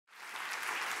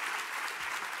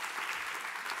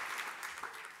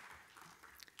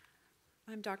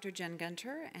I'm Dr. Jen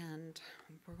Gunter, and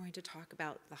we're going to talk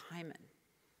about the hymen.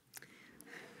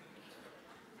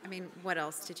 I mean, what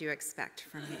else did you expect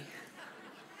from me?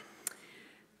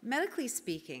 Medically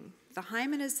speaking, the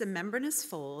hymen is the membranous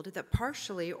fold that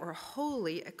partially or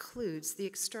wholly occludes the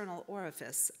external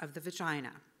orifice of the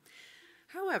vagina.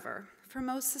 However, for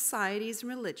most societies and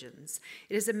religions,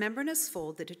 it is a membranous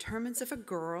fold that determines if a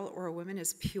girl or a woman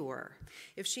is pure,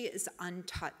 if she is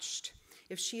untouched,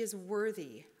 if she is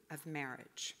worthy of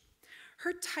marriage.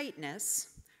 Her tightness,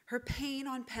 her pain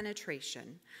on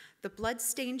penetration, the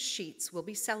blood-stained sheets will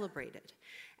be celebrated,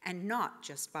 and not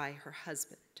just by her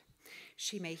husband.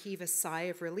 She may heave a sigh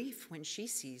of relief when she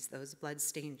sees those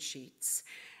blood-stained sheets,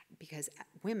 because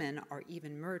women are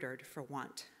even murdered for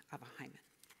want of a hymen.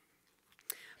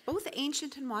 Both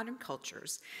ancient and modern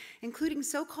cultures, including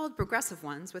so-called progressive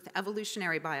ones with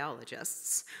evolutionary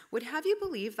biologists, would have you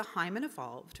believe the hymen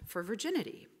evolved for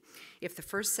virginity. If the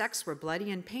first sex were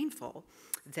bloody and painful,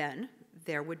 then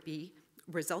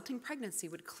resulting pregnancy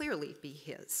would clearly be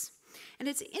his. And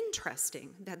it's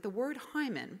interesting that the word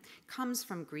hymen comes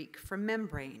from Greek for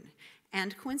membrane,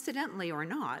 and coincidentally or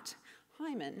not,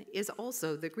 hymen is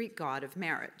also the Greek god of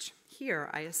marriage, here,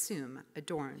 I assume,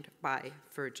 adorned by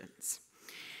virgins.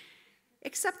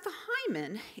 Except the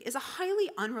hymen is a highly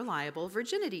unreliable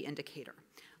virginity indicator.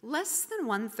 Less than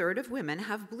 1/3 of women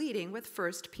have bleeding with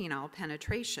first penile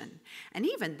penetration, and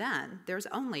even then, there's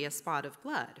only a spot of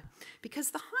blood, because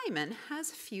the hymen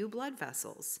has few blood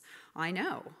vessels. I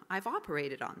know, I've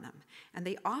operated on them, and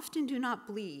they often do not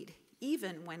bleed,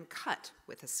 even when cut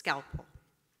with a scalpel.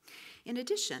 In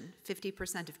addition,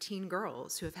 50% of teen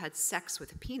girls who have had sex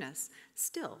with a penis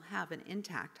still have an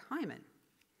intact hymen.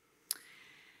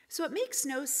 So it makes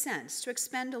no sense to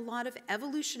expend a lot of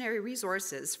evolutionary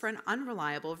resources for an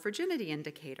unreliable virginity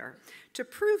indicator to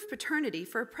prove paternity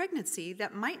for a pregnancy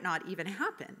that might not even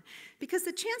happen, because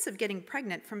the chance of getting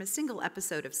pregnant from a single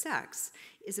episode of sex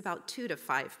is about 2 to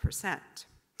 5%.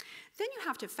 Then you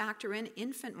have to factor in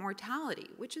infant mortality,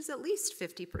 which is at least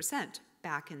 50%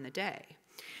 back in the day.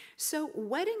 So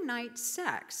wedding night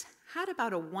sex had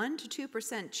about a 1 to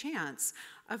 2% chance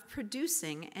of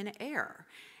producing an heir.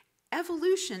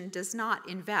 Evolution does not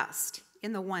invest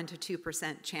in the 1 to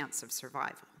 2% chance of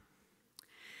survival.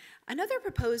 Another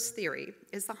proposed theory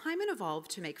is the hymen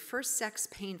evolved to make first sex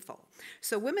painful,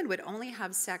 so women would only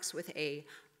have sex with a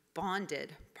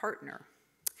bonded partner.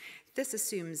 This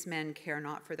assumes men care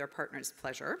not for their partner's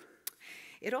pleasure.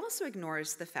 It also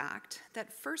ignores the fact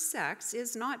that first sex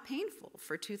is not painful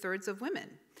for 2/3 of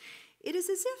women. It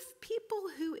is as if people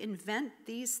who invent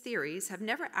these theories have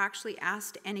never actually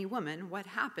asked any woman what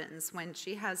happens when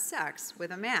she has sex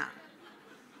with a man.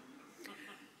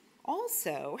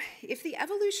 Also, if the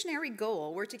evolutionary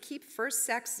goal were to keep first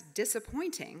sex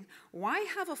disappointing, why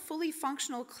have a fully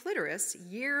functional clitoris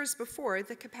years before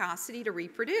the capacity to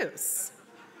reproduce?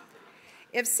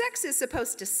 If sex is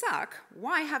supposed to suck,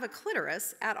 why have a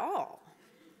clitoris at all?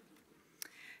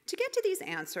 To get to these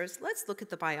answers, let's look at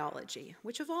the biology,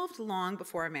 which evolved long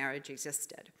before marriage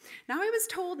existed. Now, I was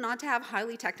told not to have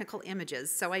highly technical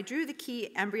images, so I drew the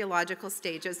key embryological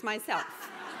stages myself.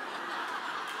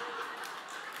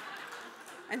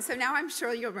 And so now I'm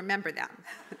sure you'll remember them.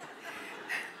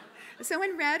 So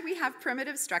in red, we have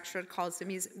primitive structure called the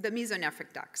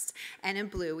mesonephric ducts, and in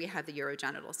blue, we have the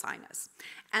urogenital sinus.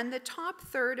 And the top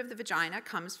third of the vagina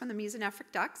comes from the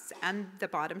mesonephric ducts, and the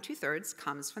bottom 2/3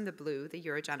 comes from the blue, the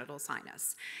urogenital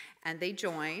sinus. And they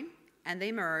join, and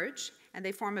they merge, and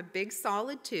they form a big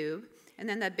solid tube, and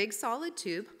then that big solid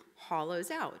tube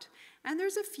hollows out. And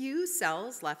there's a few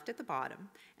cells left at the bottom,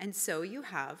 and so you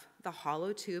have the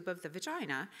hollow tube of the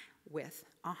vagina with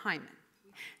a hymen.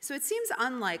 So it seems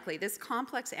unlikely this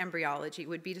complex embryology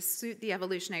would be to suit the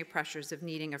evolutionary pressures of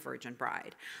needing a virgin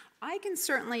bride. I can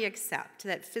certainly accept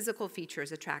that physical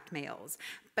features attract males,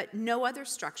 but no other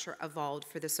structure evolved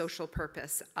for the social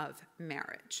purpose of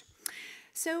marriage.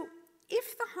 So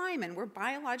if the hymen were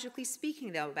biologically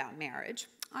speaking, though, about marriage,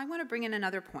 I want to bring in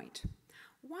another point.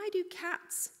 Why do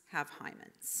cats have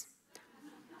hymens?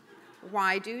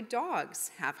 Why do dogs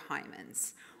have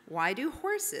hymens? Why do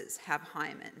horses have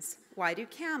hymens? Why do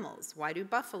camels? Why do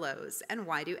buffaloes? And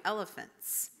why do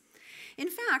elephants? In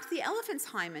fact, the elephant's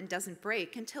hymen doesn't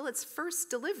break until its first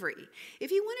delivery. If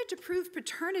you wanted to prove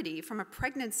paternity from a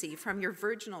pregnancy from your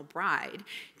virginal bride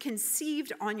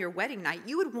conceived on your wedding night,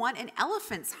 you would want an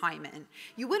elephant's hymen.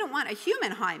 You wouldn't want a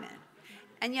human hymen.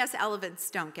 And yes,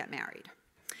 elephants don't get married.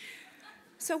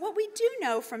 So what we do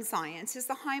know from science is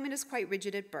the hymen is quite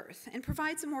rigid at birth and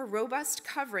provides a more robust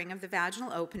covering of the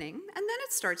vaginal opening, and then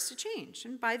it starts to change.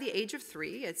 And by the age of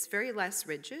 3, it's very less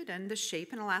rigid, and the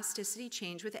shape and elasticity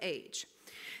change with age.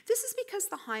 This is because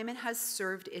the hymen has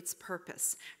served its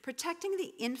purpose, protecting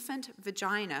the infant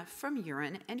vagina from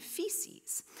urine and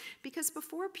feces, because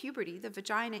before puberty, the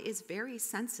vagina is very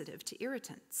sensitive to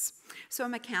irritants. So a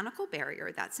mechanical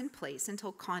barrier that's in place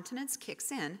until continence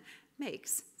kicks in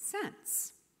makes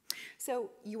sense. So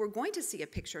you were going to see a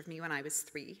picture of me when I was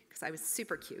 3, because I was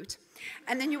super cute,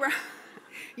 and then you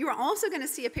were also going to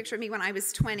see a picture of me when I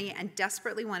was 20 and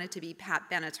desperately wanted to be Pat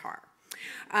Benatar.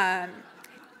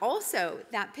 Also,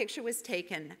 that picture was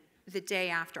taken the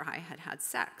day after I had had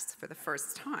sex for the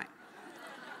first time.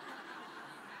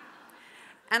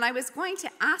 And I was going to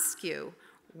ask you,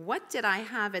 what did I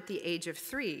have at the age of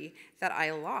 3 that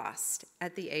I lost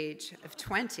at the age of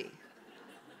 20?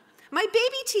 My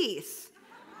baby teeth.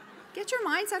 Get your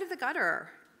minds out of the gutter.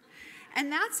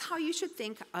 And that's how you should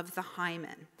think of the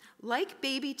hymen. Like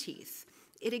baby teeth,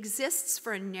 it exists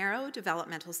for a narrow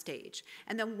developmental stage,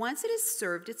 and then once it has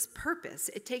served its purpose,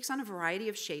 it takes on a variety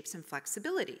of shapes and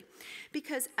flexibility,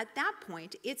 because at that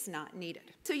point, it's not needed.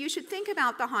 So you should think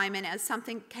about the hymen as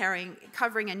something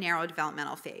covering a narrow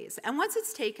developmental phase, and once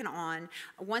it's taken on,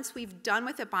 once we've done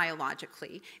with it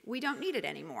biologically, we don't need it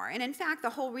anymore. And in fact,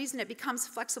 the whole reason it becomes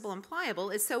flexible and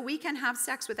pliable is so we can have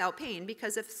sex without pain,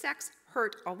 because if sex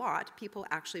hurt a lot, people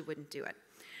actually wouldn't do it.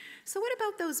 So what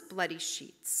about those bloody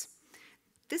sheets?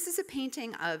 This is a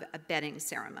painting of a bedding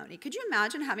ceremony. Could you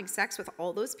imagine having sex with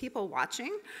all those people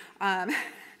watching?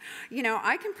 You know,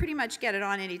 I can pretty much get it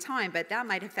on any time, but that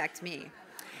might affect me.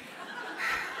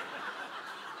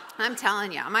 I'm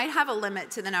telling you, I might have a limit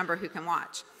to the number who can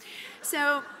watch.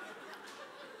 So,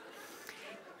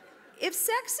 if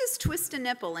sex is twist a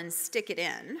nipple and stick it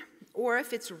in, or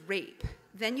if it's rape,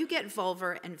 then you get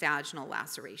vulvar and vaginal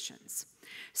lacerations.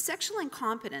 Sexual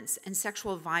incompetence and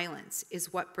sexual violence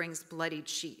is what brings bloodied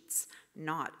sheets,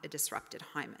 not a disrupted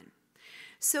hymen.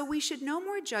 So we should no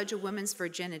more judge a woman's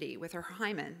virginity with her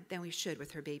hymen than we should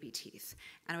with her baby teeth.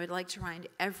 And I would like to remind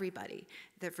everybody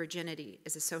that virginity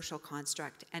is a social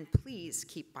construct, and please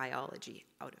keep biology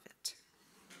out of it.